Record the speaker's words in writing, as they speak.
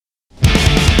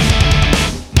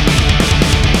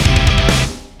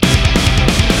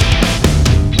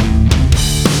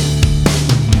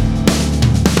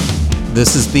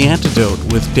This is The Antidote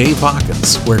with Dave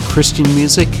Hawkins, where Christian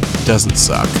music doesn't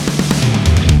suck.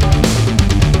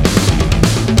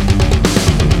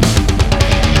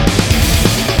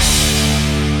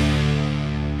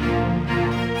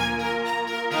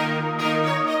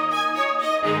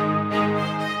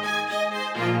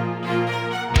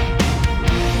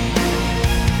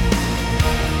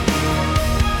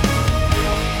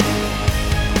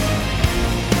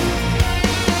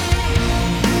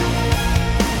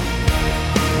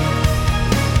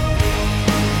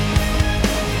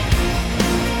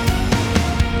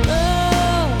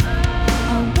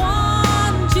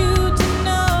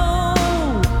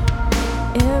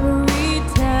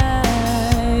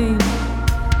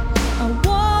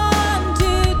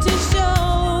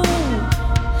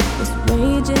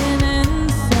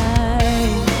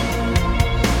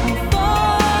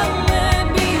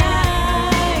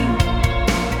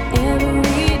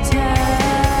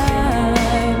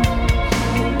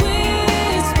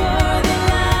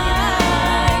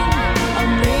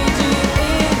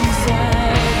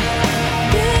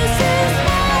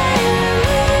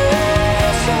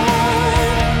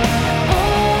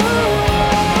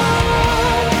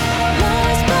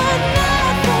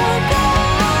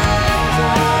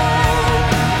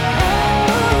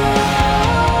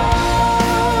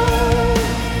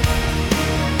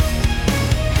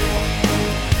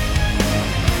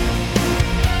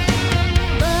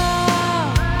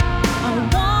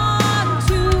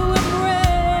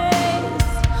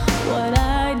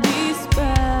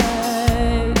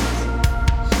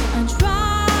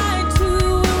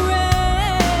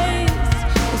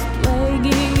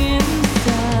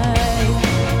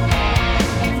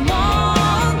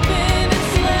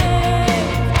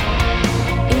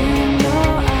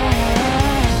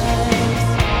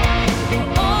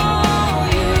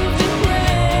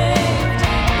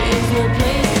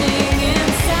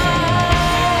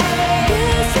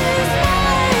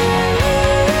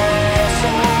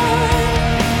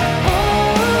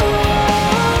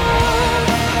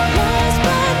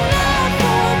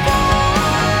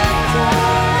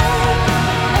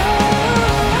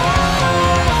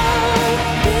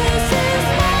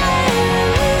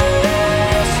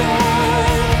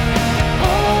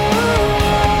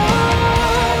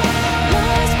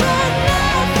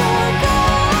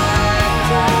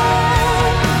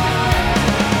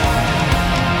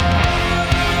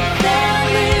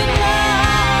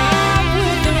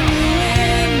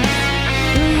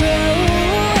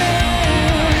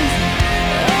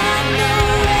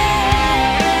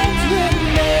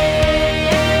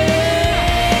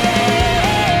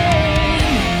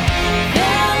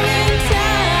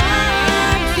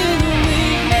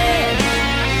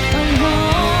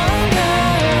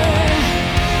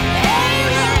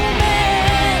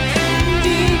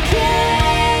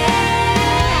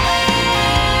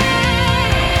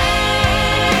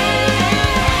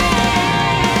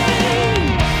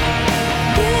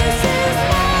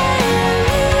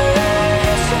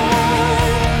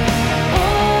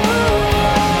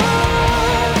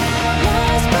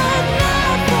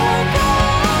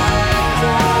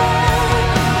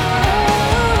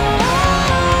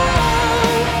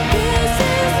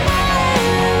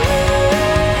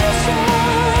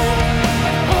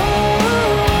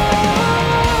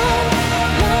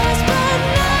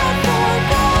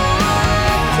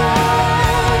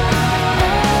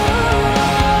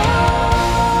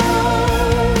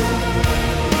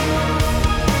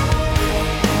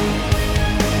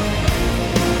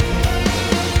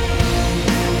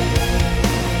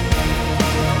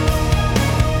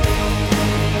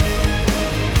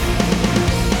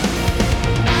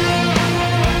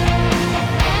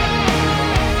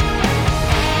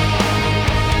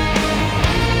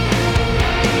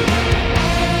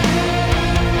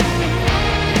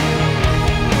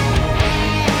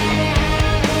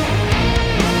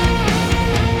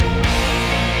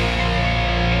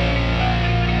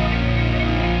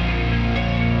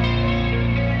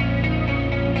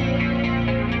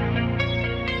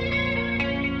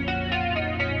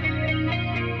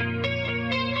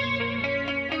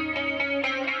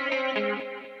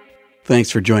 Thanks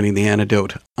for joining The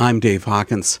Antidote. I'm Dave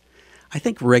Hawkins. I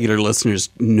think regular listeners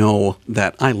know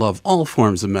that I love all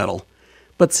forms of metal,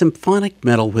 but symphonic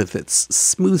metal with its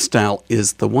smooth style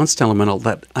is the one style of metal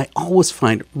that I always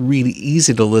find really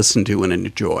easy to listen to and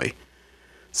enjoy.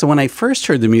 So when I first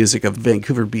heard the music of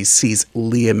Vancouver, BC's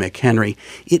LEAH McHenry,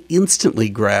 it instantly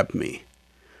grabbed me.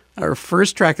 Our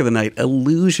first track of the night,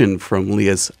 Illusion from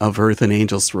LEAH's Of Earth and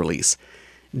Angels release,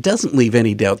 doesn't leave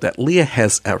any doubt that LEAH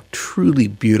has a truly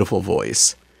beautiful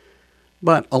voice.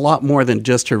 But a lot more than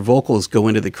just her vocals go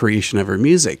into the creation of her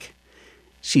music.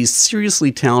 She's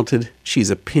seriously talented,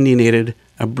 she's opinionated,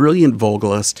 a brilliant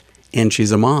vocalist, and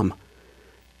she's a mom.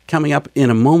 Coming up in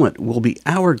a moment will be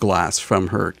Hourglass from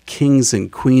her Kings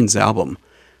and Queens album.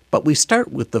 But we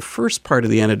start with the first part of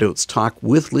the Antidotes talk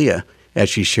with Leah as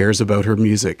she shares about her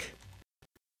music.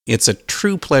 It's a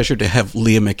true pleasure to have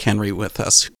Leah McHenry with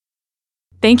us.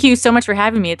 Thank you so much for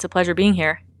having me. It's a pleasure being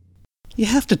here. You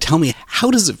have to tell me,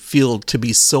 how does it feel to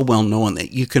be so well known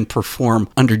that you can perform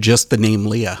under just the name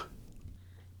Leah?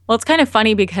 Well, it's kind of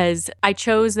funny because I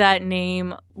chose that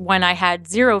name when I had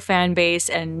zero fan base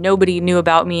and nobody knew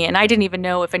about me, and I didn't even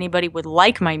know if anybody would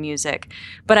like my music.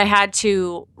 But I had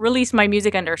to release my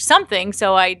music under something,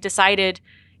 so I decided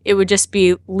it would just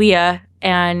be Leah,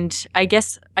 and I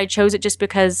guess I chose it just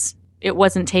because it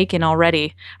wasn't taken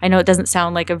already. I know it doesn't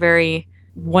sound like a very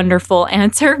wonderful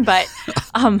answer, but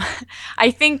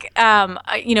I think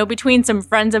between some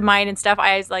friends of mine and stuff,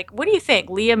 I was like, what do you think?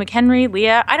 Leah McHenry?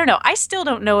 Leah? I don't know. I still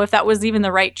don't know if that was even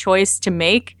the right choice to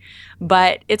make,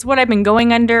 but it's what I've been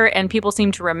going under and people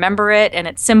seem to remember it and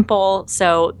it's simple.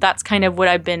 So that's kind of what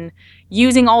I've been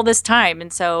using all this time.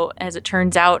 And so as it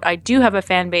turns out, I do have a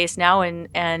fan base now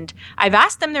and I've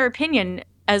asked them their opinion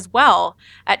as well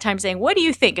at times saying, what do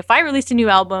you think? If I released a new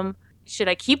album, should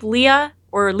I keep Leah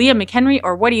or Leah McHenry,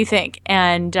 or what do you think?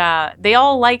 And they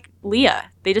all like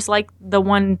Leah. They just like the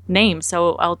one name,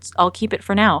 so I'll keep it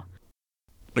for now.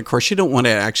 Of course, you don't want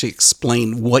to actually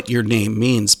explain what your name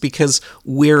means because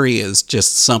Weary is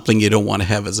just something you don't want to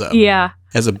have as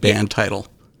a band title.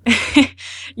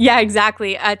 Yeah,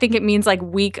 exactly. I think it means like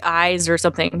weak eyes or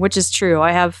something, which is true.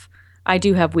 I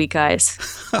do have weak eyes.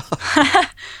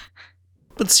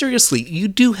 But seriously, you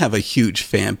do have a huge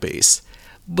fan base.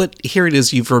 But here it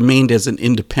is, you've remained as an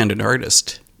independent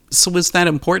artist. So is that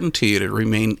important to you to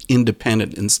remain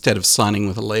independent instead of signing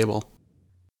with a label?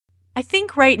 I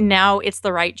think right now it's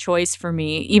the right choice for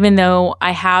me, even though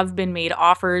I have been made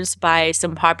offers by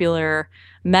some popular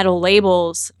metal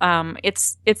labels.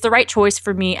 It's the right choice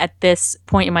for me at this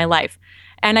point in my life.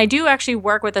 And I do actually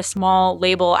work with a small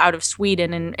label out of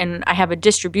Sweden, and I have a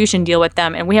distribution deal with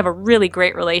them, and we have a really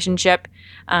great relationship.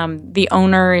 The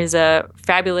owner is a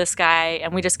fabulous guy,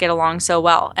 and we just get along so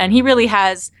well. And he really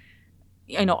has,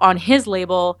 on his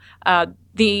label,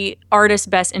 the artist's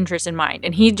best interest in mind,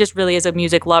 and he just really is a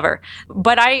music lover.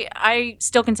 But I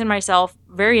still consider myself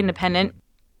very independent,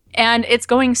 and it's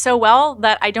going so well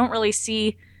that I don't really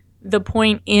see the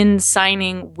point in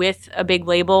signing with a big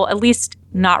label, at least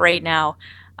not right now.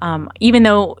 Even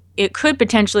though it could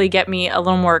potentially get me a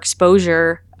little more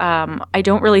exposure, I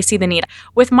don't really see the need.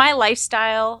 With my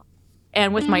lifestyle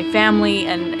and with my family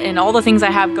and all the things I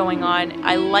have going on,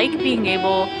 I like being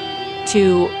able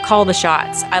to call the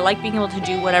shots. I like being able to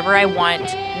do whatever I want,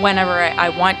 whenever I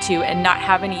want to, and not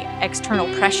have any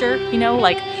external pressure,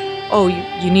 like, oh,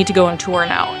 you need to go on tour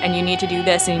now, and you need to do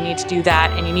this, and you need to do that,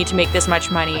 and you need to make this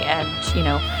much money, and,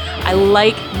 I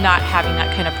like not having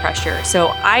that kind of pressure. So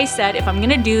I said, if I'm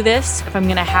going to do this, if I'm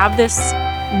going to have this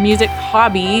music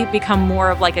hobby become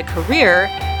more of like a career,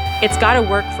 it's got to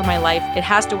work for my life. It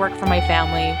has to work for my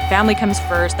family. Family comes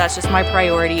first. That's just my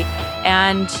priority.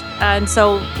 And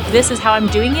so this is how I'm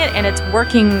doing it, and it's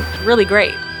working really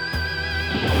great.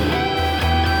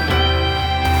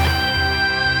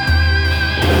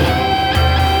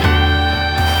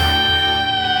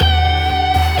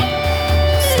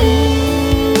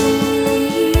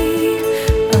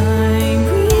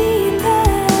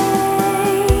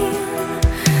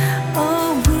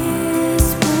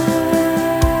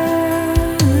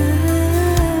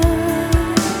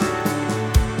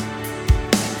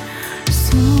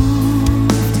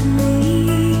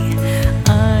 Softly,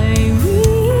 I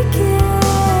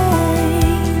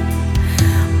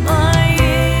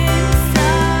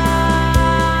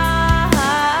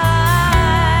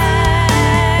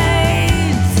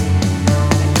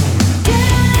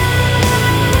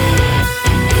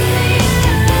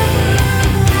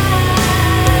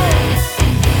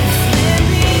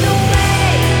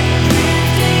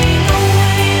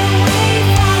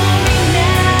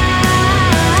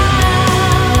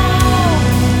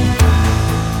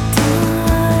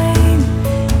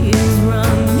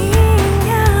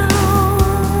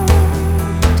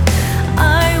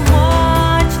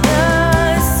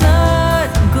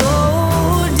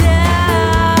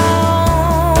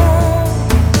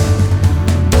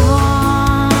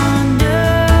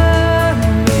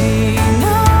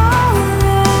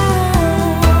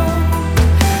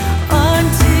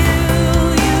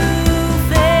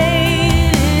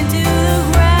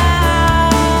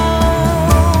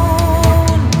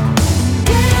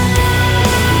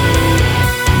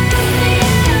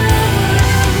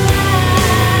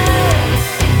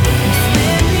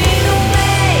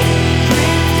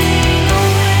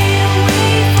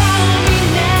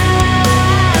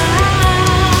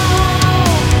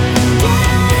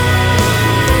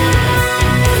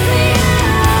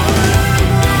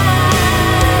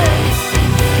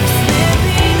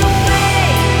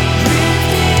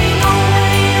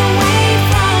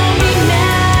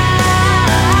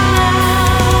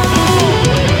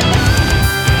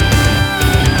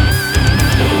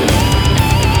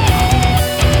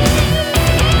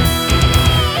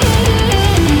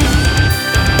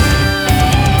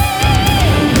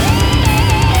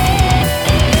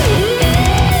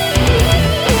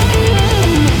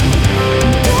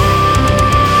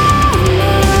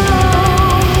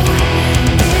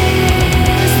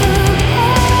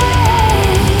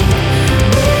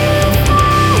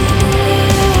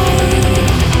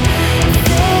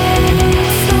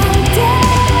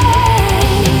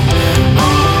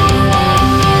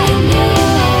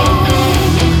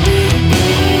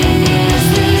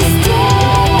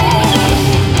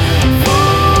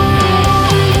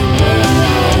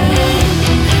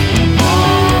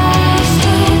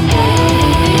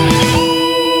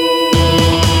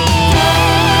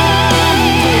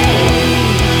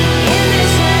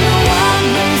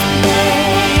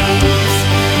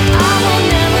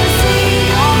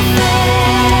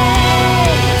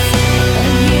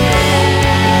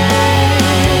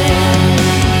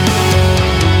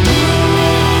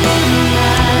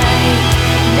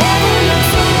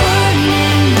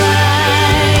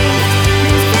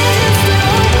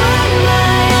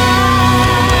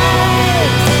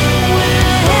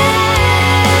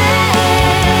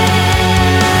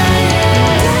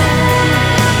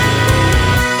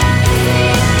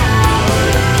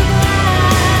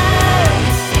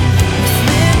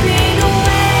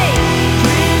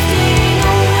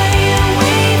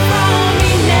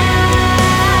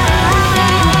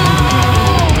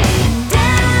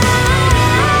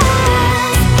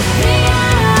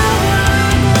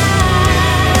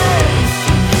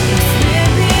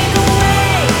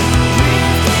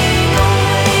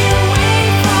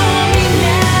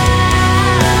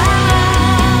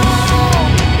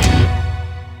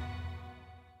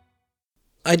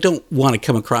I don't want to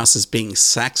come across as being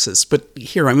sexist, but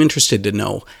here I'm interested to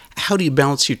know, how do you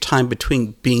balance your time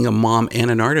between being a mom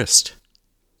and an artist?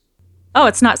 Oh,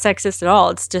 it's not sexist at all.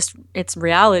 It's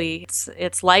reality.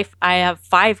 It's life. I have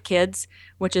 5 kids,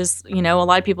 which is, a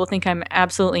lot of people think I'm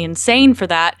absolutely insane for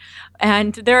that.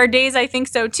 And there are days I think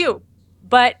so too.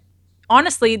 But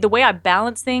honestly, the way I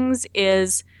balance things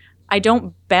is I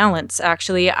don't balance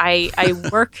actually. I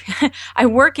work I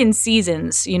work in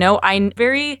seasons, I'm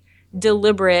very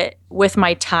deliberate with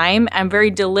my time. I'm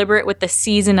very deliberate with the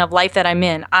season of life that I'm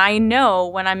in. I know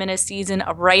when I'm in a season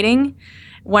of writing,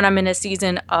 when I'm in a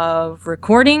season of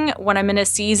recording, when I'm in a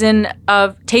season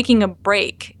of taking a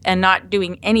break and not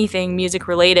doing anything music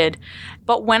related.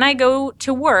 But when I go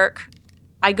to work,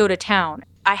 I go to town.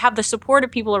 I have the support of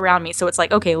people around me. So it's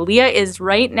like, okay, LEAH is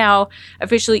right now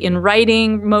officially in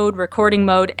writing mode, recording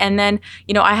mode. And then,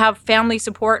 I have family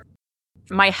support.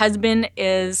 My husband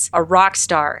is a rock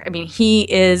star. I mean, he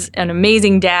is an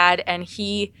amazing dad and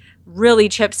he really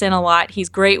chips in a lot. He's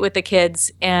great with the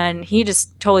kids and he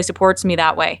just totally supports me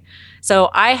that way. So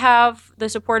I have the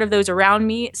support of those around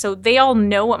me. So they all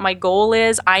know what my goal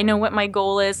is. I know what my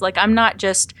goal is. Like, I'm not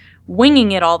just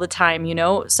winging it all the time,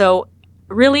 So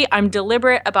really, I'm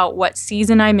deliberate about what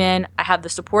season I'm in. I have the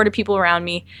support of people around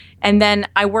me. And then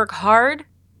I work hard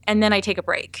and then I take a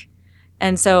break.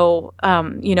 And so,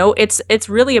 it's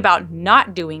really about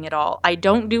not doing it all. I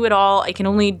don't do it all. I can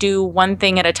only do one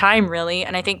thing at a time, really.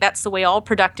 And I think that's the way all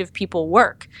productive people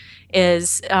work,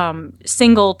 is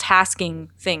single tasking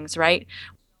things, right?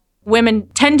 Women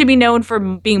tend to be known for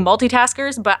being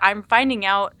multitaskers, but I'm finding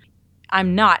out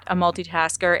I'm not a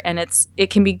multitasker, and it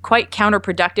can be quite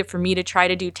counterproductive for me to try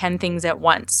to do 10 things at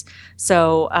once.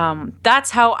 So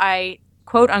that's how I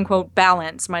quote unquote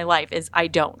balance my life, is I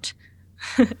don't.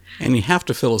 And you have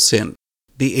to fill us in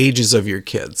the ages of your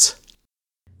kids.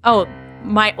 Oh,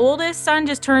 my oldest son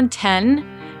just turned 10,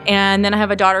 and then I have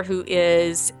a daughter who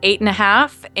is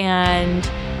 8.5, and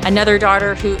another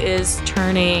daughter who is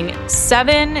turning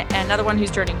 7, and another one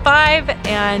who's turning 5,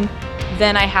 and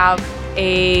then I have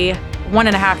a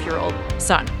 1.5-year-old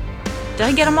son. Did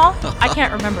I get them all? I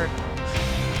can't remember.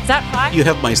 Is that 5? You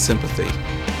have my sympathy.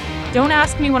 Don't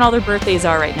ask me when all their birthdays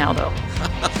are right now, though.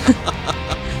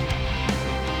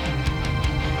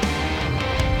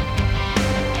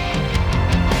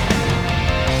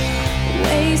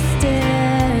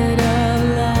 Wasted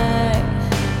alive,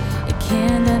 I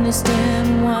can't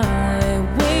understand why.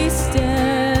 Wasted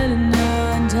and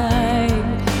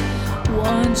untied,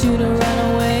 want you to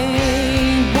run away,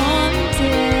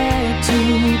 wanted to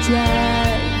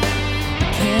drive,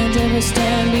 I can't ever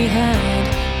stand behind,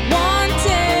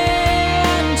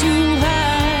 wanted to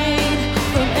hide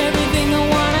from everything I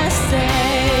wanna say.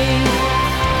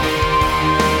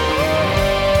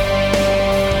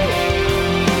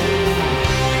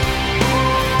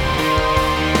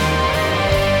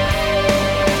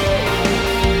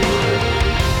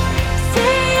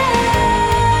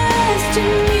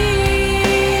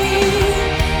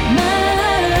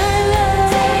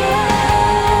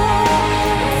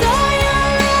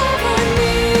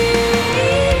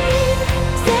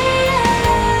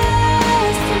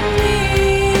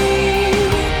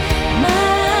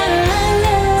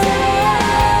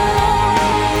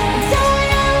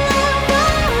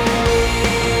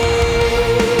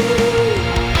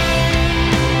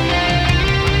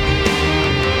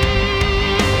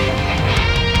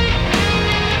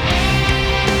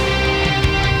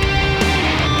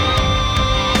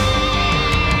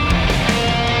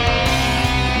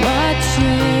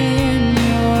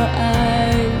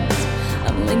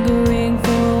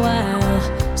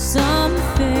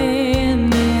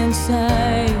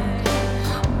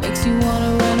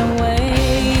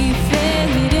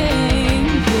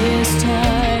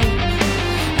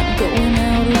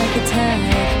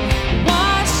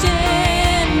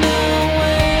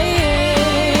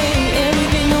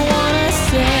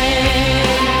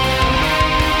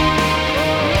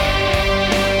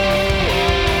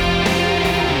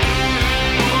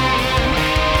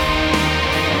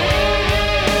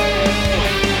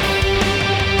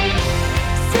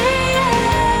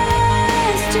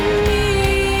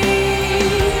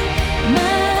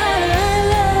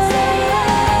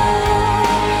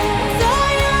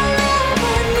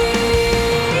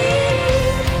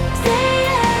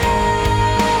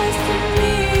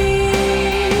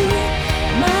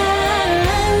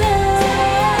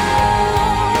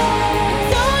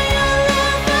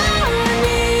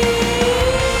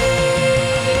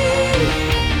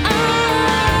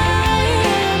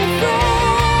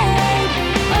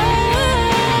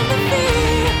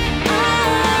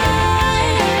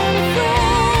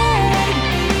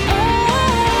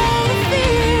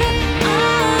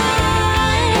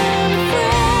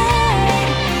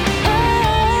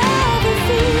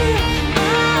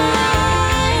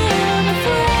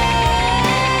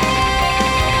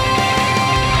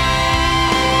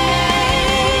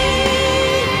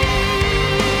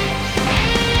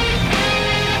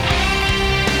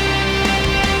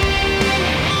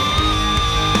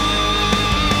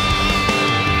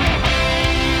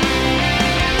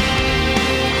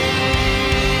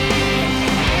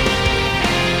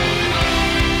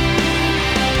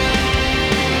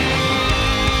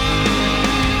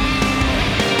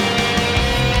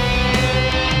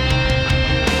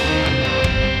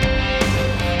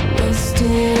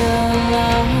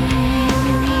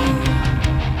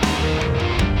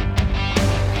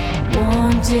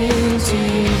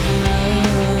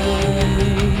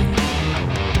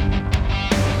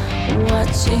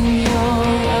 in your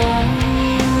eyes,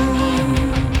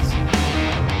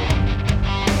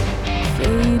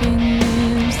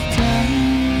 fading with time.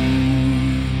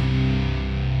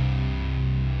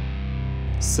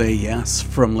 Say Yes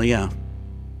from LEAH.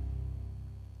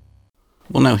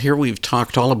 Well, now here we've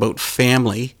talked all about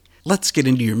family. Let's get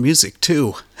into your music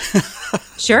too.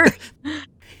 Sure.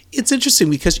 It's interesting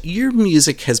because your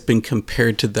music has been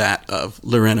compared to that of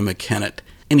Lorena McKennitt,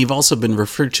 and you've also been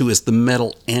referred to as the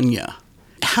metal Enya.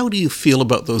 How do you feel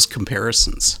about those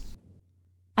comparisons?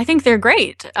 I think they're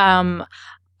great. I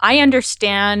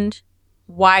understand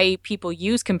why people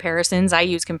use comparisons. I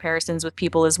use comparisons with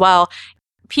people as well.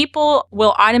 People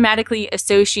will automatically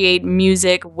associate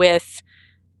music with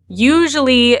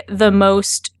usually the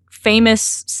most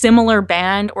famous similar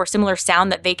band or similar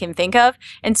sound that they can think of.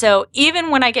 And so even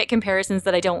when I get comparisons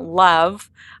that I don't love,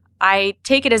 I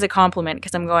take it as a compliment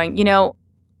because I'm going,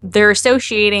 they're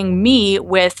associating me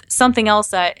with something else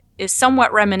that is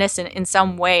somewhat reminiscent in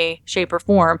some way, shape, or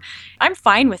form. I'm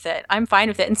fine with it.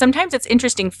 And sometimes it's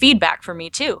interesting feedback for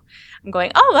me too. I'm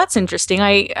going, oh, that's interesting.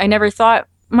 I never thought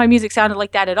my music sounded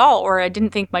like that at all, or I didn't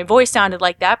think my voice sounded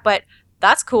like that, but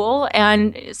that's cool.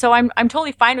 And so I'm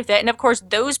totally fine with it. And of course,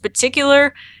 those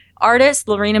particular artists,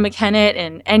 Lorena McKennitt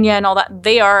and Enya and all that,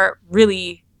 they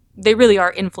really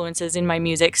are influences in my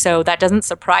music. So that doesn't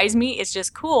surprise me. It's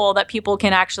just cool that people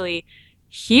can actually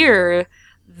hear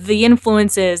the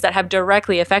influences that have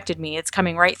directly affected me. It's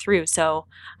coming right through. So,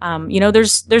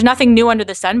 there's nothing new under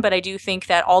the sun, but I do think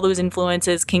that all those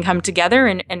influences can come together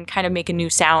and kind of make a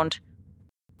new sound.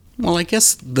 Well, I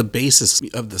guess the basis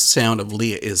of the sound of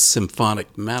LEAH is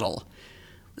symphonic metal.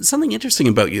 Something interesting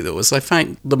about you, though, is I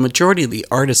find the majority of the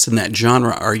artists in that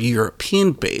genre are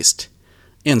European-based,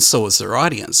 and so is their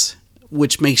audience,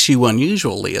 which makes you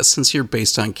unusual, LEAH, since you're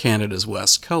based on Canada's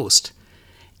West Coast.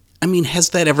 I mean, has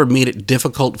that ever made it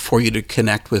difficult for you to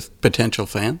connect with potential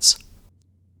fans?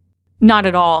 Not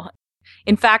at all.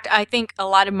 In fact, I think a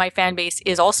lot of my fan base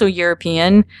is also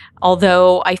European,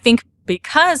 although I think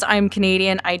because I'm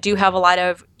Canadian, I do have a lot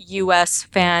of US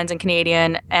fans and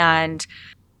Canadian, and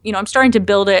I'm starting to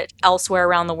build it elsewhere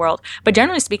around the world. But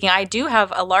generally speaking, I do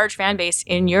have a large fan base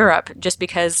in Europe just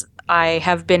because I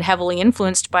have been heavily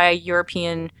influenced by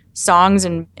European songs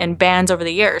and bands over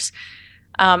the years.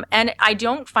 And I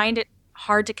don't find it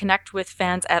hard to connect with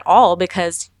fans at all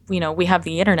because we have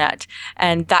the internet,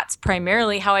 and that's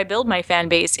primarily how I build my fan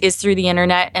base is through the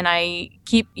internet. And I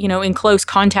keep, in close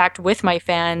contact with my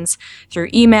fans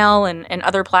through email and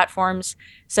other platforms.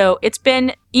 So it's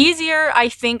been easier, I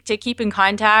think, to keep in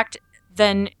contact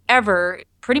than ever,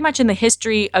 pretty much in the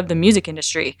history of the music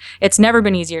industry. It's never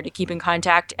been easier to keep in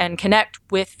contact and connect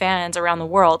with fans around the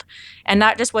world. And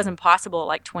that just wasn't possible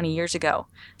like 20 years ago.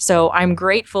 So I'm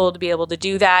grateful to be able to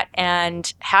do that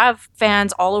and have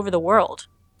fans all over the world.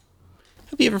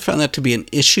 Have you ever found that to be an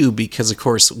issue? Because, of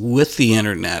course, with the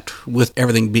internet, with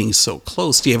everything being so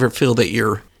close, do you ever feel that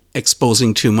you're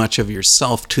exposing too much of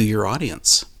yourself to your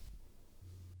audience?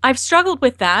 I've struggled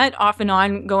with that off and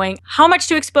on, going how much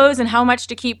to expose and how much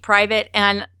to keep private.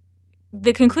 And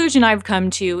the conclusion I've come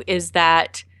to is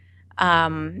that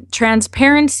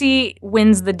transparency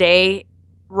wins the day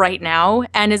right now,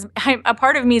 and a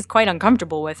part of me is quite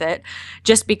uncomfortable with it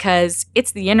just because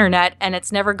it's the internet and it's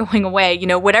never going away.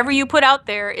 Whatever you put out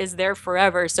there is there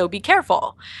forever. So be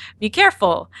careful.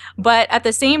 But at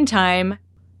the same time,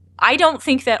 I don't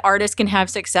think that artists can have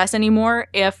success anymore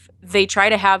if they try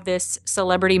to have this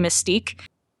celebrity mystique.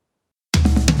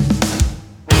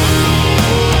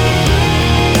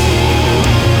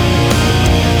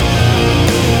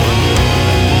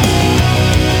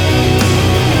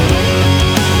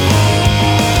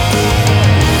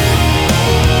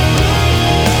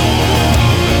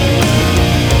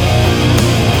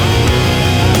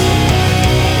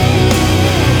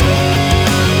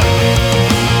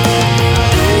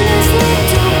 This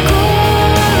little girl,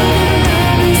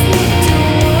 this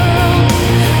little world.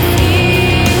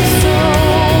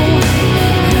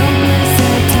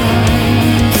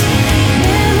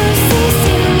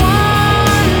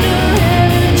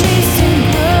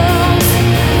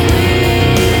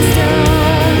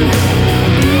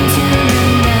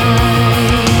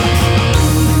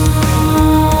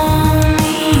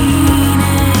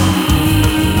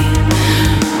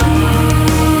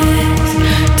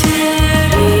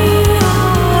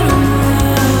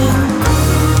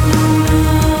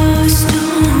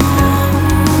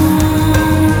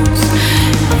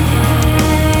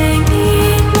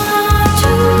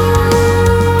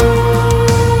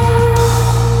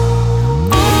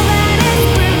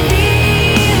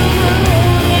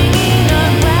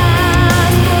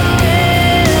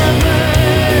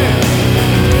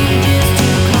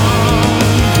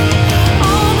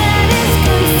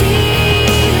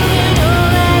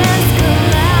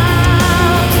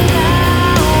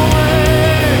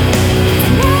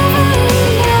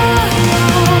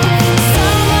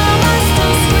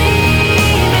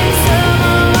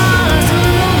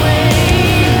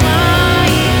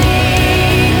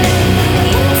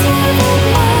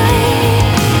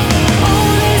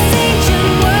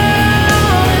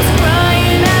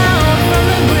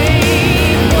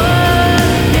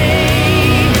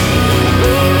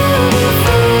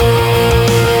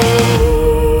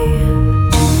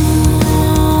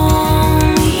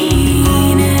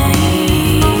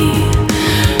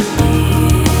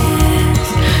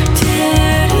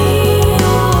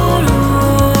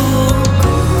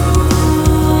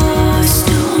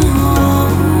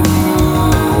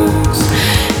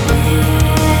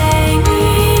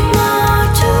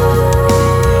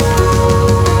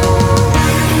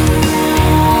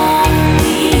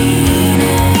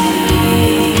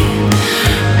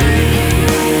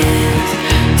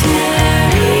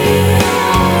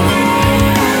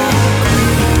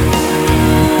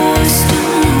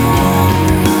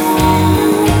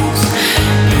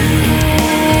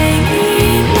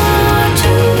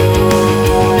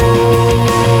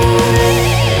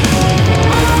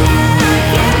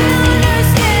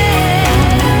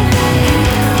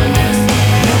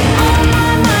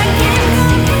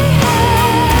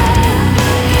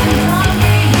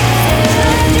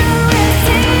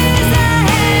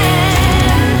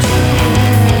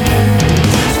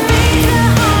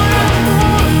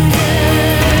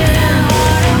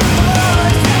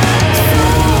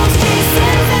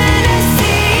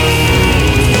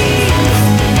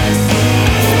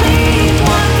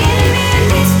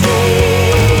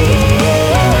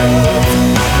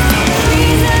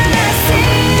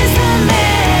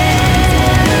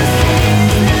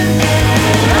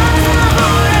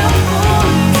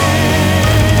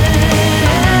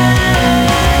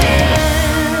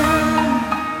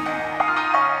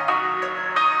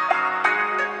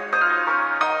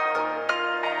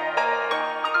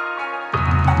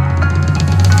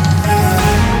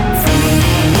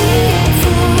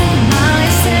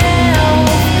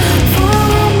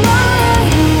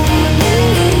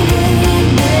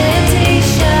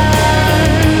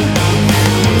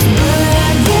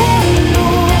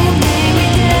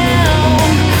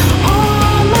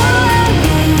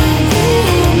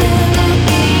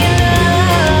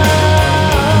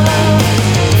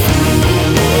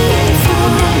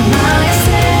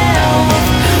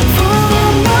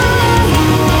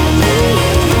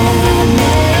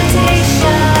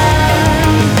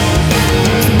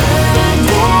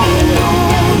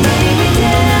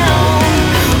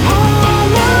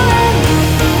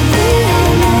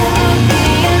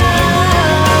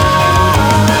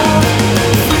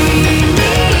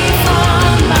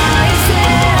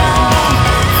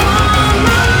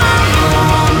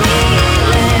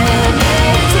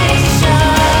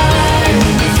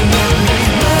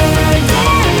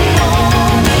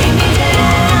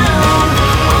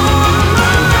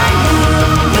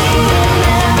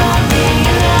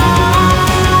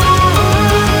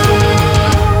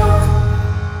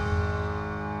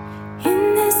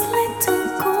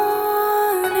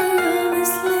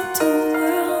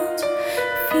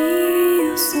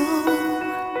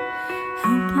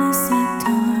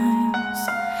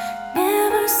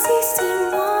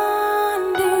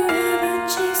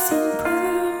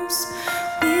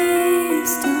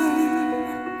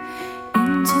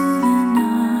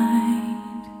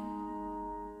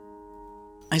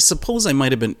 I suppose I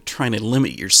might have been trying to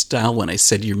limit your style when I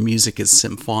said your music is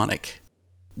symphonic.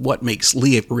 What makes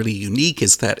LEAH really unique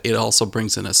is that it also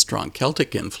brings in a strong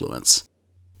Celtic influence.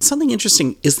 Something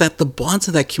interesting is that the bonds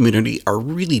of that community are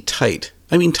really tight.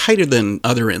 I mean, tighter than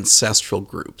other ancestral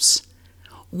groups.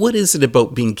 What is it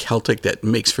about being Celtic that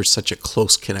makes for such a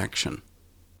close connection?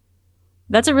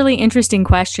 That's a really interesting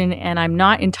question, and I'm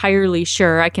not entirely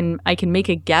sure. I can make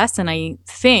a guess, and I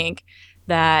think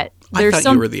that I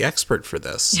thought you were the expert for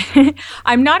this.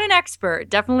 I'm not an expert,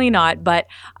 definitely not, but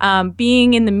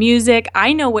being in the music,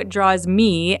 I know what draws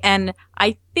me, and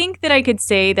I think that I could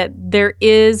say that there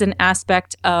is an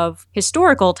aspect of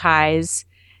historical ties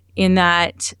in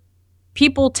that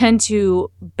people tend to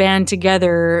band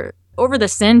together over the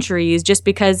centuries just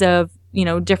because of,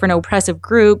 different oppressive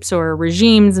groups or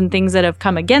regimes and things that have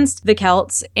come against the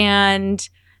Celts. And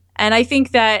I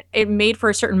think that it made for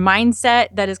a certain mindset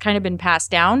that has kind of been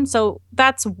passed down. So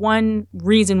that's one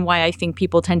reason why I think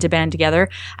people tend to band together.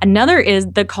 Another is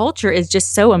the culture is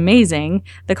just so amazing.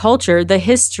 The culture, the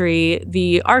history,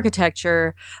 the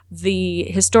architecture, the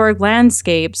historic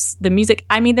landscapes, the music.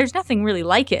 I mean, there's nothing really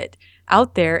like it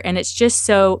out there. And it's just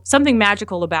something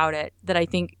magical about it that I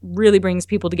think really brings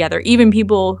people together. Even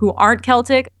people who aren't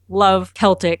Celtic love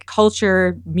Celtic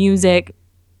culture, music,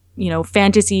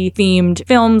 fantasy themed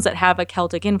films that have a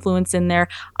Celtic influence in there.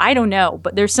 I don't know,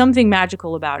 but there's something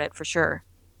magical about it for sure.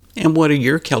 And what are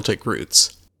your Celtic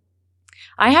roots?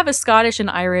 I have a Scottish and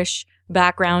Irish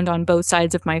background on both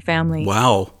sides of my family.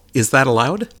 Wow. Is that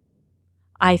allowed?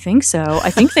 I think so.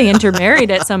 I think they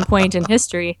intermarried at some point in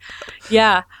history.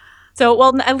 Yeah. So,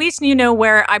 well, at least you know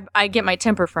where I get my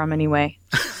temper from anyway.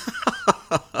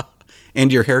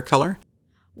 And your hair color?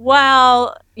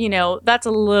 Well, that's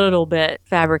a little bit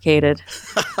fabricated,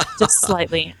 just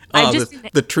slightly.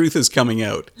 The truth is coming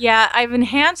out. Yeah, I've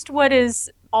enhanced what is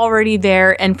already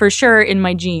there, and for sure in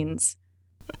my genes.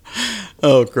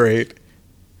 Oh, great.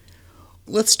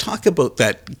 Let's talk about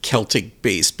that Celtic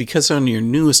base, because on your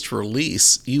newest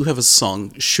release, you have a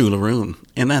song, Shularoon,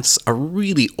 and that's a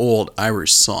really old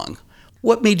Irish song.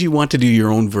 What made you want to do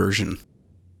your own version?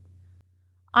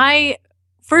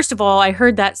 First of all, I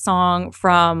heard that song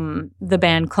from the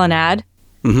band Clannad,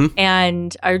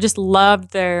 and I just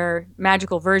loved their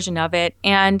magical version of it.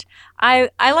 And I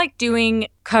like doing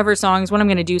cover songs when I'm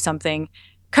going to do something.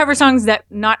 Cover songs that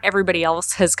not everybody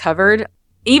else has covered,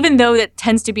 even though it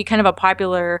tends to be kind of a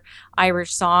popular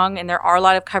Irish song, and there are a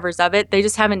lot of covers of it. They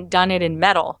just haven't done it in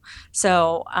metal.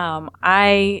 So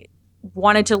I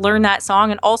wanted to learn that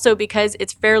song, and also because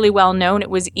it's fairly well known, it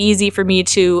was easy for me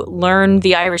to learn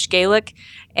the Irish Gaelic.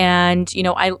 And,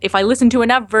 if I listened to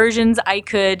enough versions, I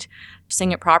could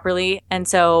sing it properly. And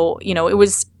so, it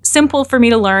was simple for me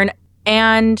to learn.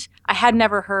 And I had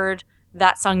never heard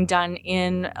that song done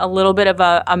in a little bit of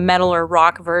a metal or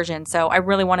rock version. So I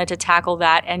really wanted to tackle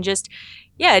that and just,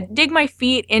 dig my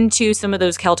feet into some of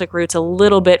those Celtic roots a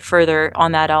little bit further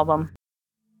on that album.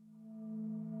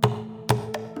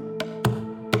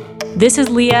 This is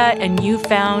LEAH, and you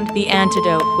found The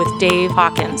Antidote with Dave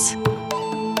Hawkins.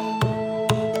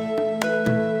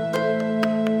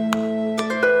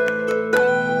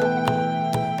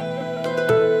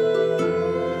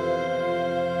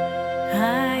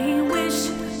 I wish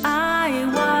I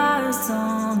was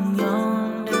on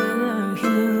yonder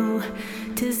hill.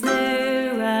 'Tis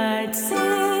there I'd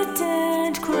sit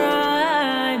and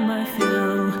cry my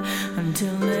fill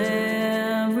until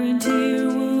every tear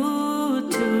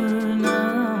would turn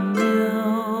a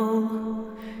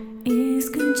mill. Is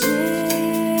good.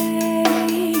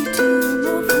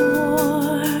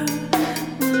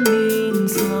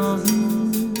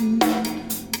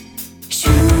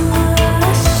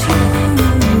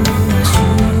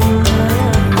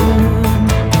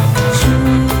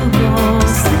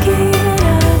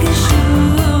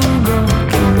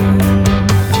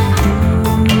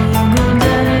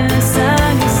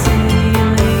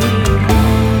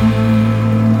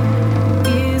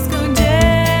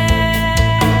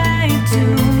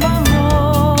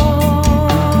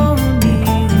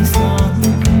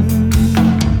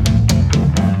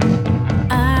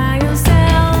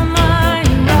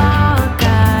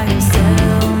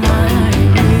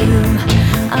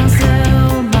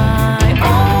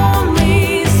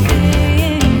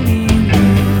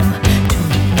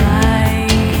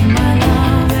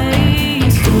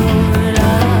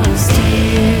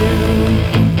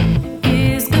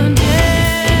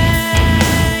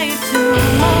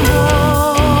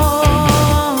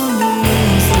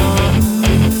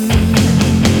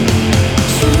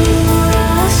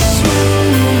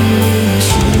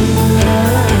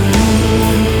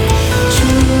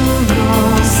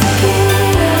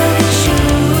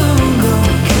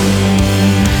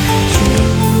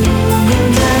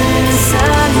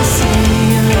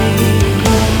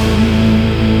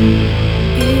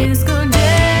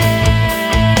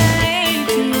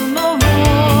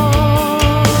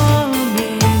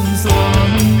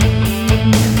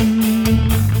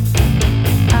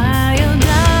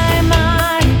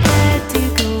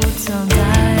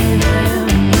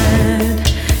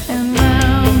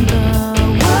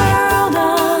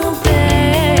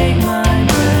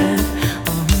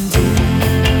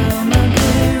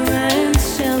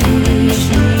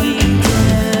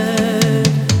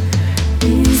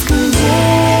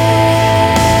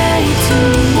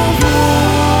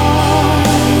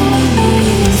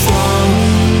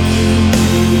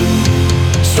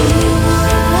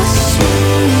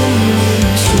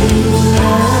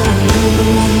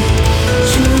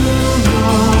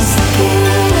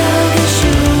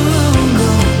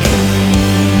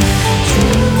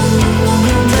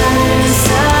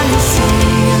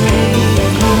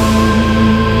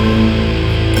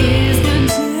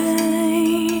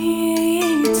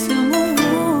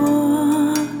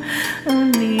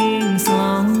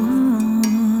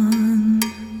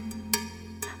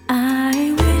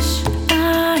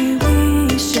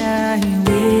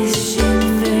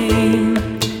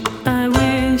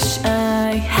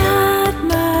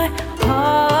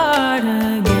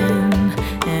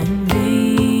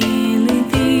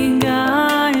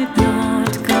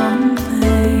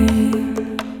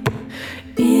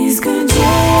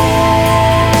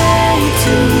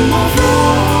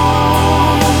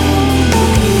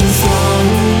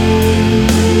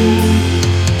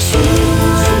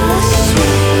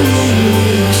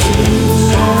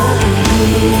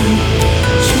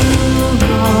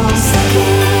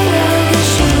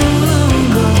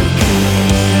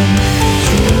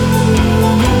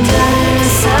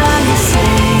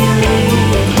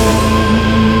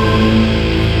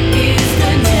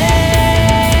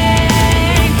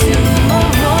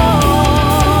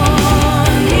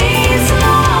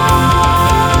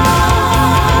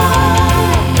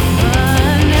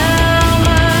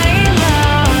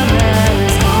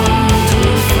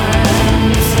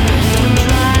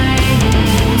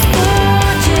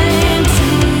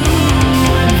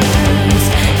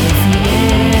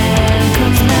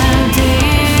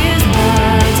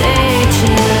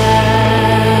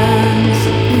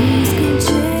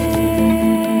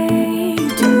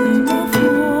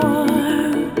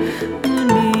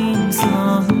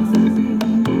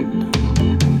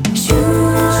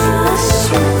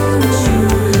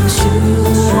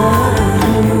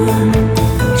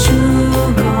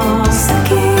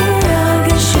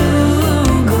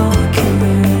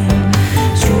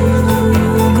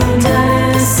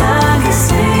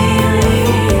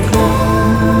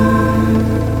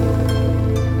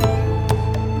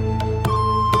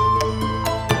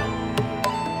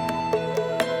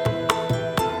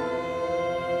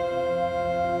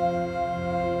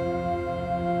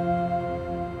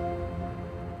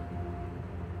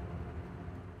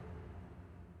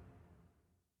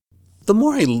 The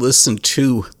more I listen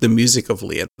to the music of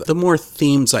Leah, the more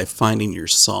themes I find in your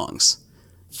songs.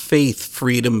 Faith,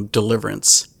 freedom,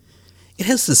 deliverance. It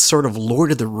has this sort of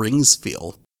Lord of the Rings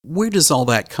feel. Where does all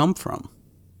that come from?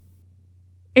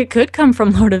 It could come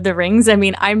from Lord of the Rings. I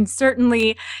mean, I'm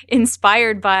certainly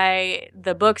inspired by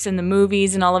the books and the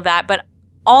movies and all of that, but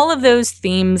all of those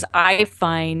themes I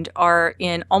find are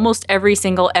in almost every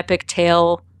single epic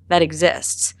tale that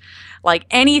exists. Like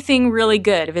anything really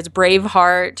good, if it's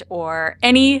Braveheart or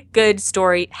any good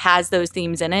story has those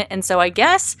themes in it. And so I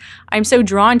guess I'm so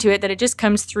drawn to it that it just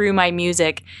comes through my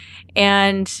music.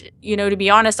 And, to be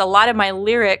honest, a lot of my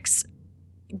lyrics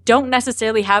don't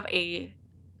necessarily have a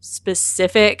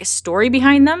specific story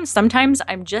behind them. Sometimes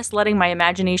I'm just letting my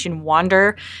imagination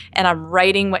wander and I'm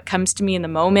writing what comes to me in the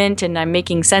moment and I'm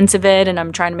making sense of it and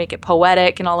I'm trying to make it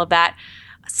poetic and all of that.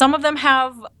 Some of them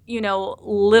have,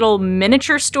 little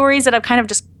miniature stories that I've kind of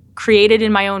just created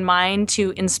in my own mind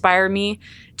to inspire me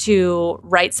to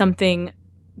write something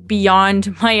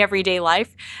beyond my everyday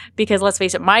life. Because let's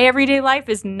face it, my everyday life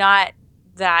is not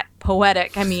that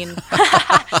poetic. I mean,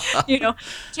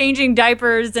 changing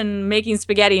diapers and making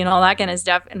spaghetti and all that kind of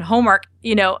stuff and homework,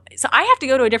 so I have to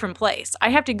go to a different place. I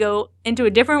have to go into a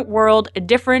different world, a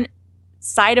different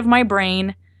side of my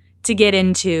brain to get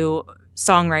into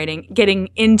songwriting, getting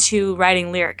into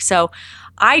writing lyrics. So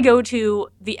I go to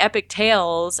the epic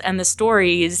tales and the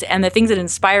stories and the things that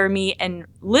inspire me and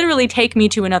literally take me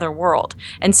to another world.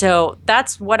 And so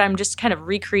that's what I'm just kind of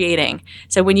recreating.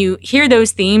 So when you hear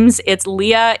those themes, it's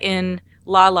Leah in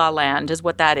La La Land is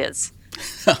what that is.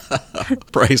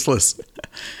 Priceless.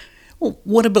 Well,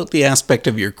 what about the aspect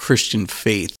of your Christian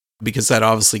faith? Because that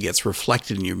obviously gets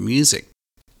reflected in your music.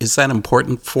 Is that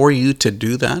important for you to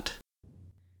do that?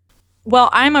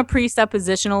 Well, I'm a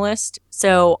presuppositionalist,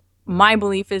 so my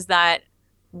belief is that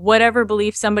whatever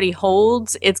belief somebody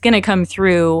holds, it's going to come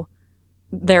through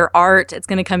their art, it's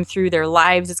going to come through their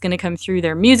lives, it's going to come through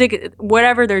their music,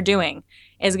 whatever they're doing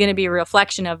is going to be a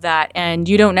reflection of that. And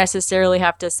you don't necessarily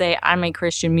have to say, I make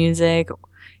Christian music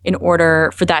in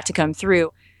order for that to come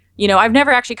through. I've never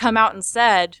actually come out and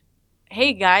said,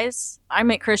 hey guys, I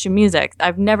make Christian music.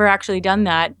 I've never actually done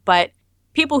that, but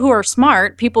people who are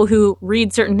smart, people who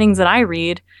read certain things that I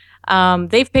read,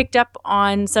 they've picked up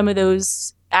on some of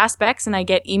those aspects and I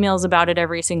get emails about it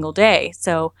every single day.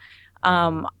 So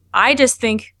I just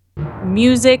think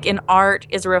music and art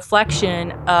is a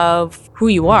reflection of who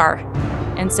you are.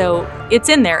 And so it's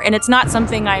in there and it's not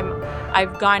something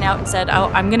I've gone out and said,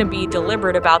 oh, I'm going to be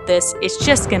deliberate about this. It's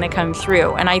just going to come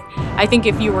through. And I think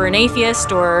if you were an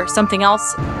atheist or something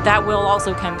else, that will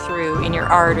also come through in your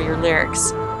art or your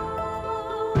lyrics.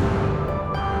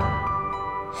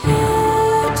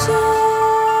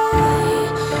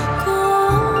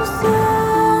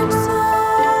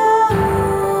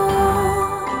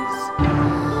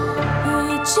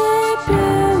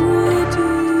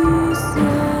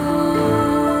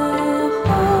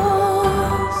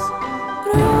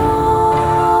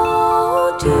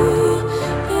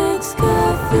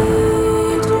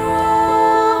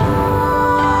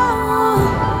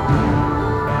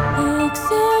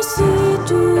 Except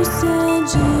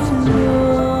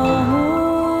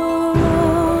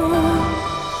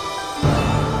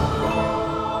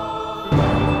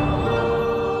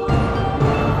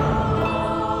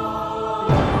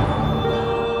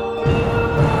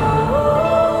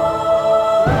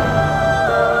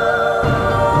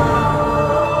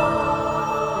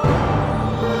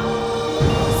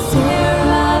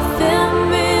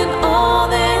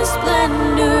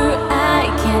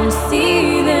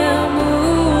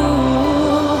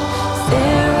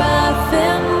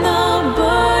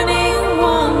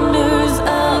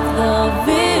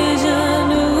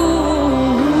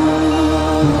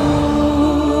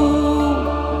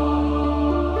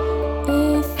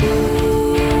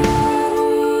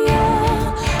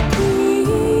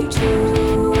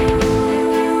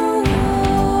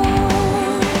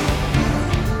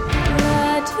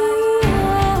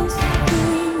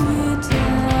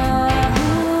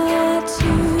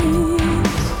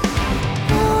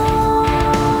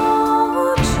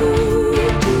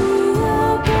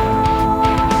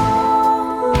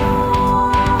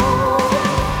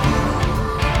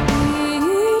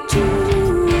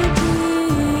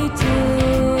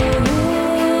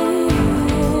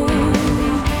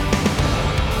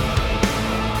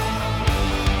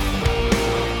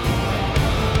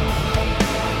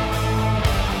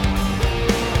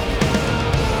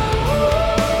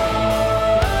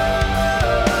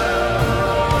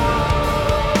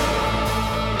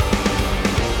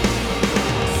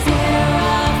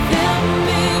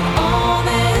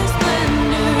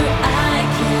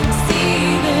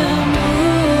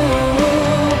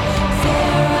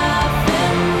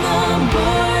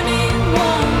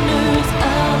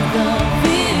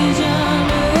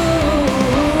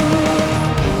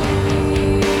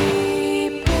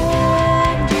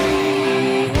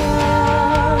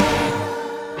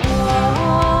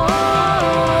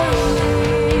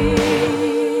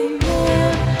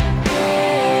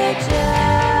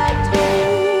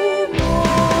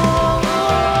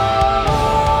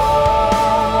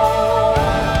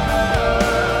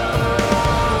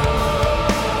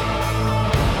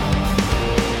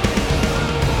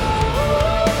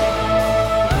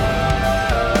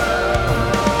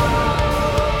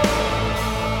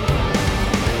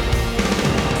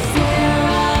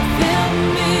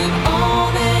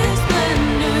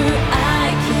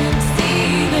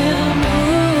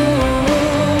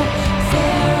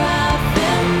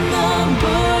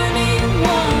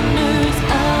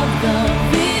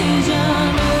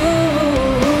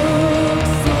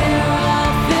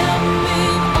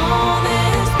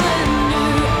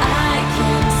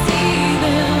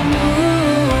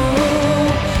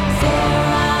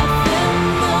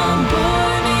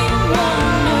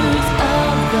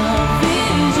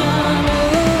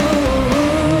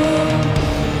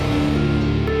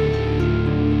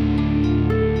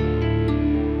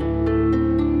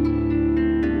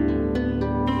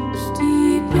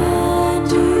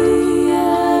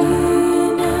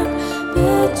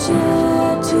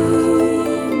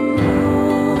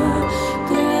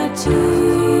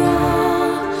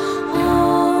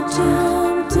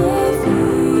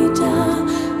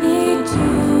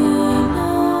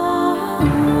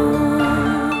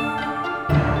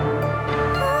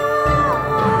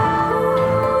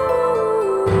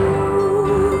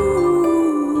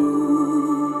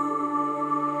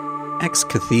Ex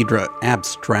Cathedra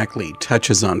abstractly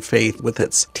touches on faith with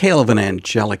its tale of an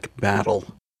angelic battle.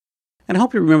 And I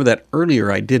hope you remember that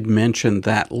earlier I did mention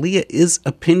that Leah is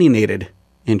opinionated,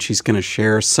 and she's going to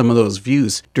share some of those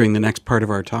views during the next part of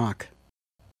our talk.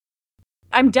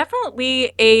 I'm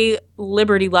definitely a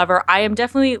liberty lover. I am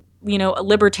definitely, a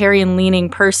libertarian-leaning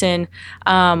person.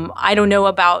 I don't know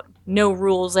about no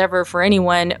rules ever for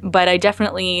anyone, but I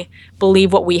definitely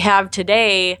believe what we have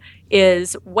today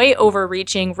is way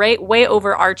overreaching, way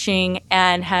overarching,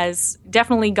 and has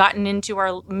definitely gotten into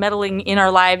our meddling in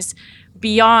our lives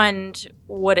beyond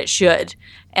what it should.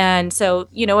 And so,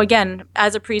 again,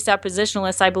 as a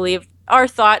presuppositionalist, I believe our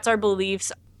thoughts, our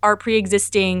beliefs, our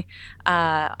pre-existing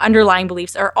underlying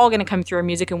beliefs are all going to come through our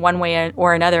music in one way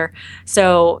or another.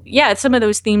 So yeah, some of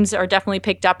those themes are definitely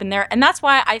picked up in there. And that's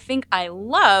why I think I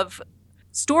love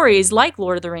stories like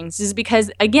Lord of the Rings, is because,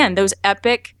 again, those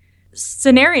epic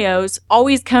scenarios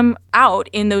always come out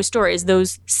in those stories,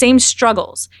 those same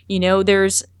struggles.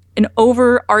 There's an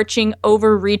overarching,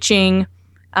 overreaching,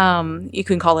 you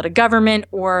can call it a government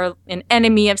or an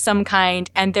enemy of some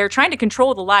kind, and they're trying to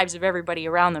control the lives of everybody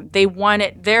around them. They want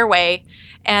it their way.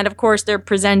 And of course, they're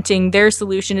presenting their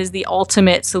solution as the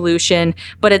ultimate solution,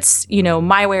 but it's,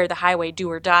 my way or the highway, do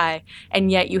or die. And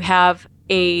yet you have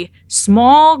a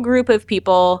small group of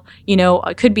people,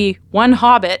 it could be one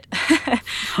hobbit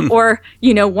or,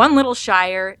 one little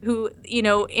shire who,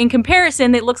 in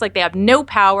comparison, it looks like they have no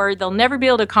power. They'll never be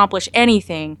able to accomplish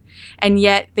anything. And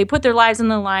yet they put their lives on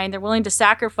the line. They're willing to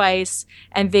sacrifice,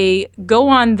 and they go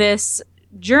on this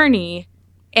journey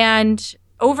and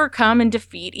overcome and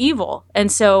defeat evil.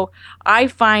 And so I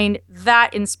find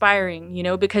that inspiring,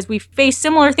 because we face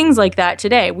similar things like that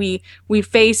today. We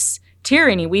face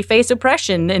tyranny, we face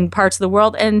oppression in parts of the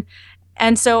world, and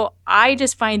so I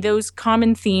just find those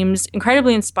common themes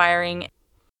incredibly inspiring.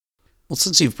 Well,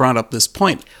 since you've brought up this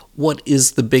point, what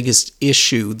is the biggest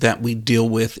issue that we deal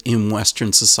with in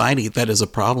Western society that is a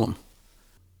problem?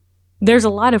 There's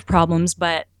a lot of problems,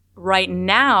 but right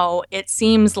now it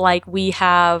seems like we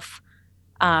have,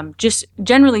 just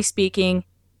generally speaking,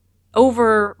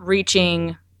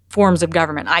 overreaching forms of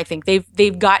government. I think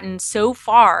they've gotten so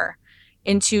far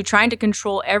into trying to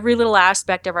control every little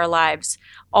aspect of our lives.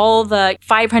 All the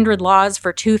 500 laws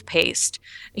for toothpaste,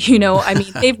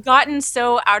 they've gotten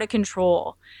so out of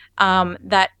control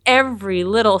that every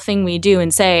little thing we do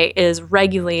and say is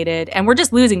regulated, and we're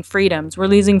just losing freedoms. We're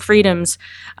losing freedoms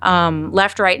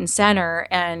left, right, and center,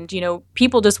 and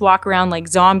people just walk around like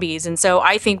zombies. And so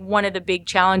I think one of the big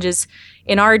challenges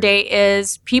in our day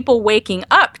is people waking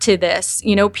up to this.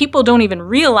 People don't even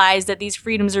realize that these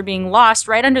freedoms are being lost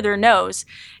right under their nose,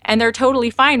 and they're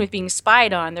totally fine with being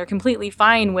spied on. They're completely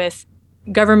fine with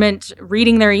government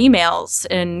reading their emails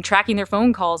and tracking their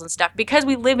phone calls and stuff, because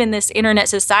we live in this internet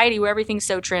society where everything's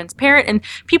so transparent, and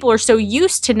people are so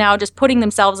used to now just putting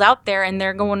themselves out there, and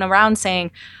they're going around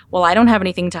saying, well, I don't have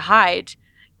anything to hide,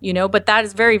 but that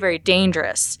is very, very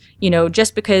dangerous.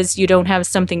 Just because you don't have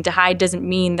something to hide doesn't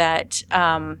mean that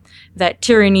that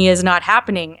tyranny is not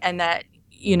happening, and that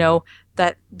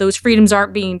that those freedoms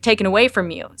aren't being taken away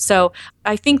from you. So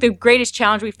I think the greatest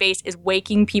challenge we face is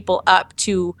waking people up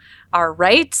to our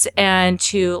rights and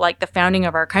to the founding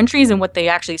of our countries and what they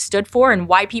actually stood for and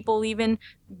why people even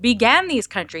began these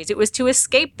countries. It was to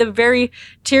escape the very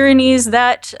tyrannies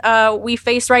that we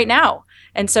face right now.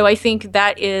 And so I think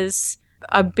that is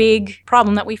a big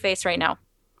problem that we face right now.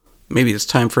 Maybe it's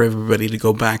time for everybody to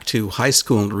go back to high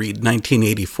school and read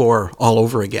 1984 all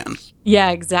over again.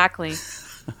 Yeah, exactly.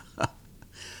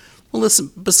 Well,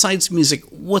 listen, besides music,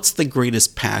 what's the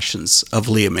greatest passions of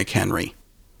Leah McHenry?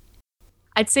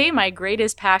 I'd say my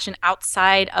greatest passion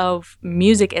outside of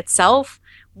music itself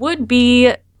would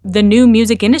be the new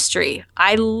music industry.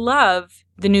 I love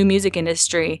the new music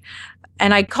industry.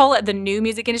 And I call it the new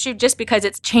music industry just because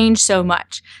it's changed so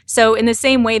much. So in the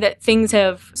same way that things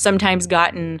have sometimes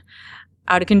gotten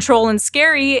out of control and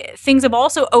scary, things have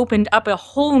also opened up a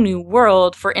whole new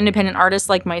world for independent artists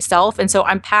like myself. And so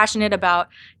I'm passionate about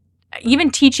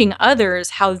even teaching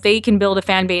others how they can build a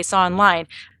fan base online.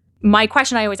 My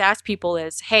question I always ask people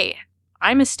is, hey,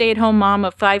 I'm a stay-at-home mom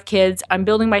of 5 kids. I'm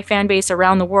building my fan base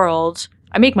around the world.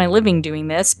 I make my living doing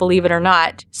this, believe it or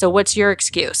not. So what's your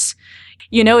excuse?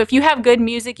 You know, if you have good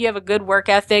music, you have a good work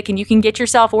ethic, and you can get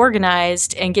yourself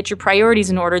organized and get your priorities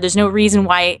in order, there's no reason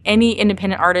why any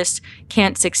independent artist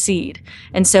can't succeed.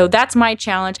 And so that's my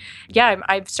challenge. Yeah,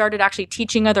 I've started actually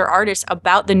teaching other artists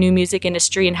about the new music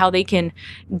industry and how they can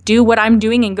do what I'm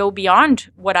doing and go beyond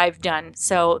what I've done.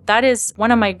 So that is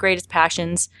one of my greatest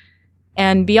passions.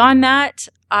 And beyond that,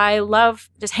 I love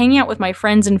just hanging out with my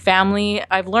friends and family.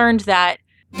 I've learned that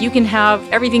you can have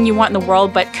everything you want in the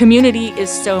world, but community is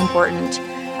so important.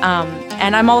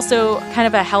 And I'm also kind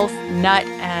of a health nut,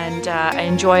 and I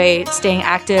enjoy staying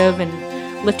active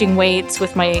and lifting weights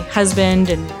with my husband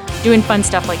and doing fun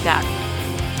stuff like that.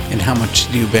 And how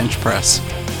much do you bench press?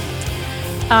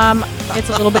 It's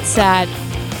a little bit sad.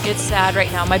 It's sad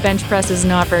right now. My bench press is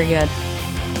not very good.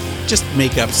 Just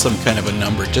make up some kind of a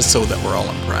number just so that we're all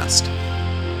impressed.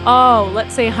 Oh,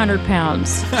 let's say 100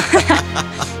 pounds.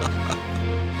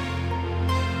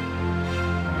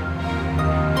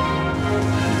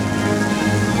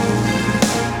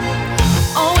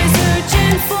 Always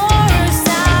searching for a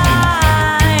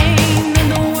sign that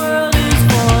the world is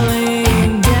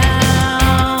falling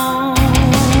down.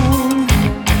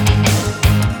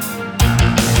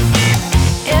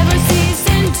 Ever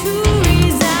ceasing to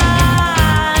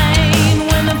resign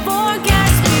when the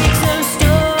forecast speaks of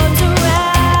storms around.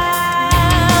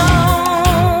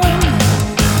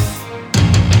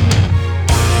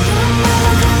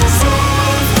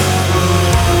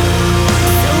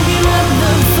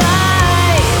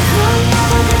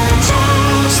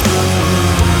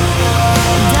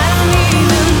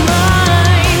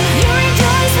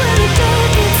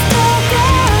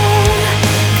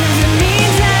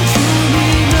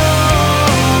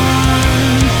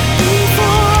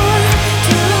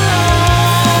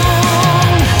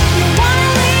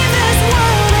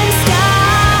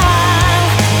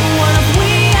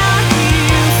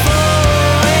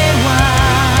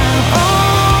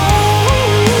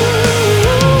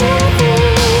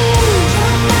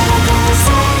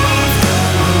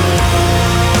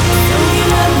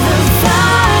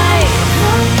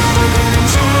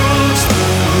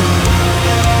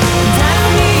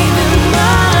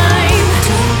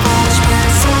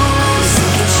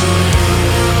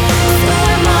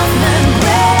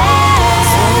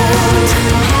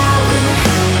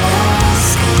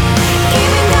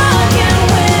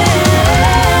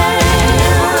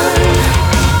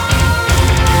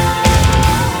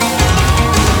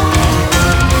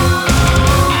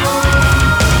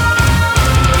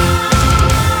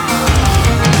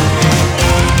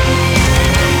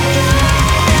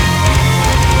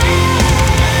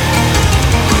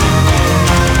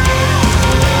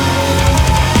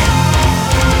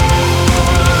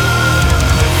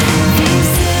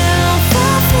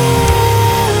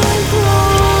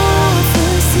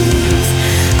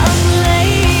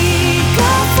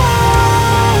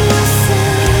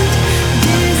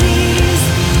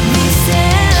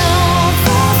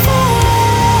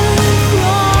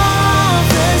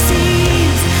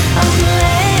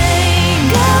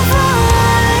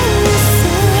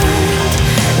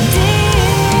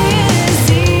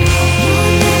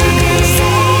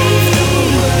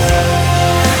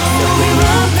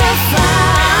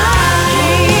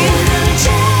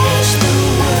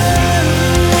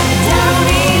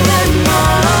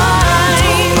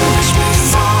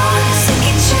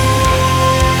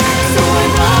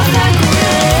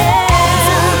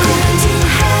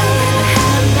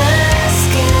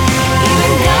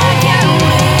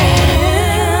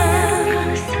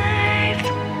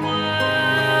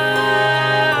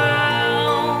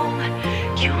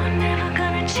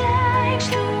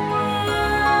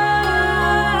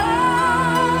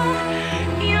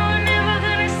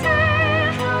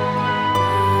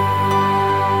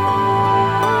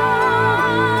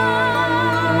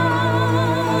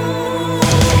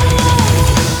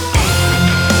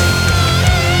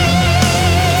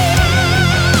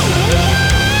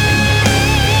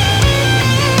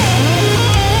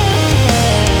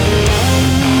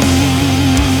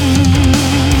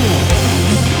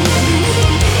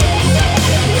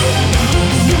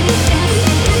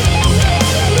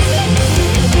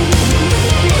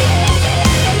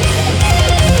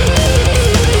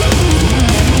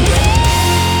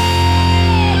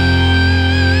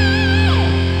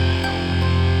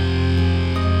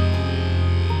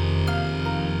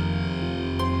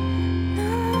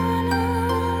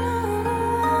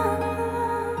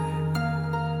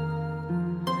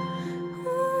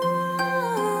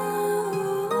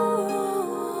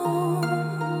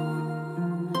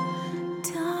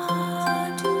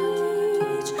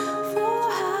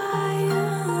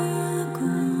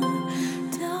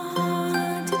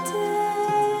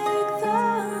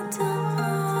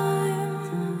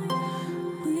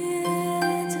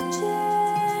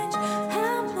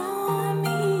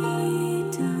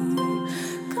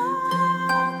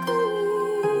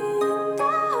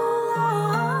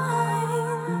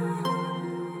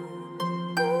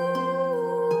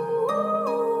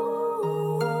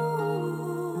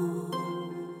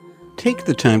 Take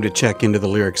the time to check into the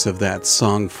lyrics of that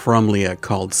song from LEAH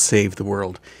called Save the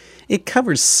World. It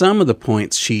covers some of the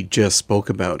points she just spoke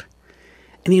about.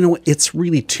 And you know, it's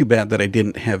really too bad that I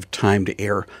didn't have time to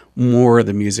air more of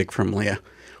the music from LEAH,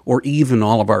 or even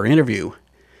all of our interview.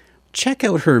 Check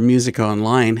out her music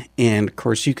online, and of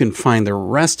course you can find the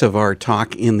rest of our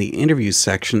talk in the interview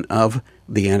section of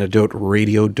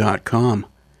theantidoteradio.com.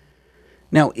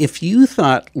 Now, if you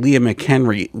thought Leah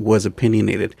McHenry was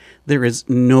opinionated, there is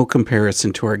no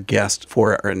comparison to our guest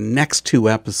for our next two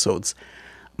episodes.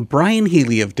 Brian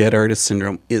Healy of Dead Artist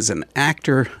Syndrome is an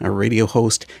actor, a radio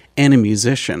host, and a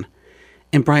musician.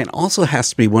 And Brian also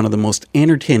has to be one of the most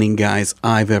entertaining guys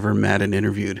I've ever met and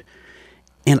interviewed.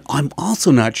 And I'm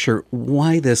also not sure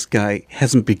why this guy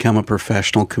hasn't become a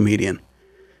professional comedian.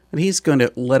 But he's going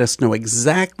to let us know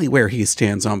exactly where he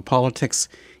stands on politics,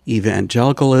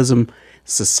 evangelicalism,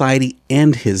 society,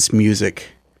 and his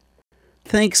music.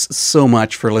 Thanks so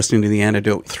much for listening to The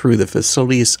Antidote through the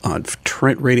facilities on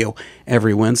Trent Radio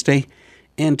every Wednesday,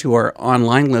 and to our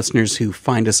online listeners who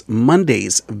find us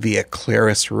Mondays via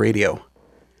Claris Radio.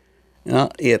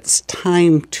 Well, it's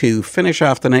time to finish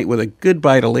off the night with a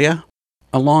goodbye to Leah,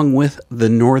 along with The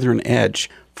Northern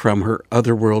Edge from her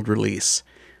Otherworld release.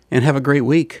 And have a great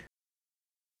week.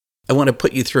 I want to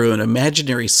put you through an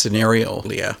imaginary scenario,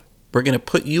 Leah. We're going to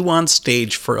put you on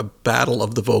stage for a battle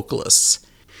of the vocalists.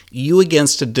 You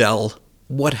against Adele.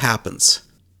 What happens?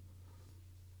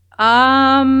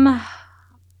 That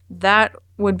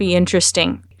would be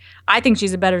interesting. I think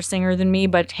she's a better singer than me,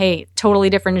 but hey, totally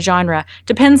different genre.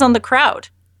 Depends on the crowd.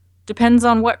 Depends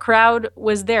on what crowd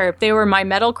was there. If they were my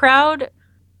metal crowd,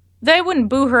 they wouldn't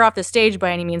boo her off the stage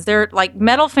by any means. They're like,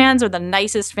 metal fans are the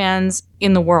nicest fans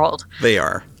in the world. They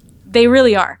are. They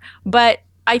really are. But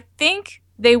I think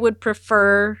they would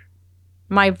prefer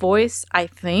my voice, I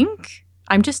think.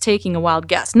 I'm just taking a wild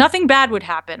guess. Nothing bad would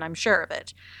happen, I'm sure of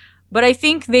it. But I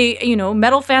think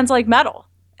metal fans like metal.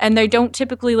 And they don't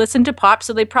typically listen to pop,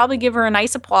 so they'd probably give her a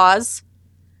nice applause.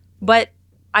 But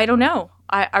I don't know.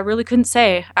 I really couldn't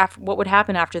say what would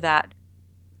happen after that.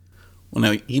 Well,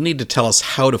 now, you need to tell us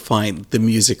how to find the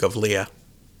music of Leah.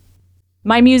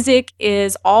 My music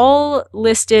is all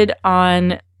listed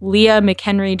on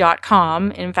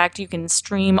leahmchenry.com. In fact, you can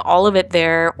stream all of it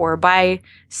there or buy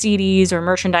CDs or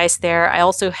merchandise there. I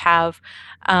also have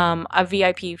a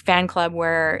VIP fan club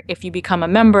where if you become a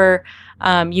member,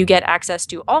 you get access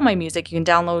to all my music. You can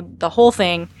download the whole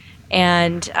thing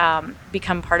and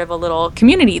become part of a little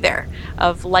community there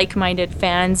of like-minded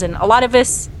fans. And a lot of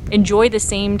us enjoy the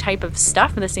same type of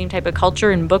stuff and the same type of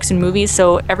culture and books and movies.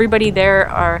 So everybody there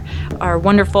are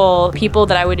wonderful people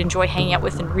that I would enjoy hanging out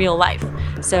with in real life.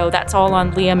 So that's all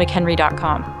on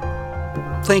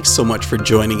leahmchenry.com. Thanks so much for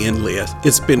joining in, Leah.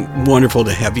 It's been wonderful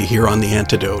to have you here on The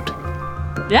Antidote.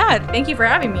 Yeah, thank you for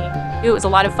having me. It was a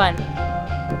lot of fun.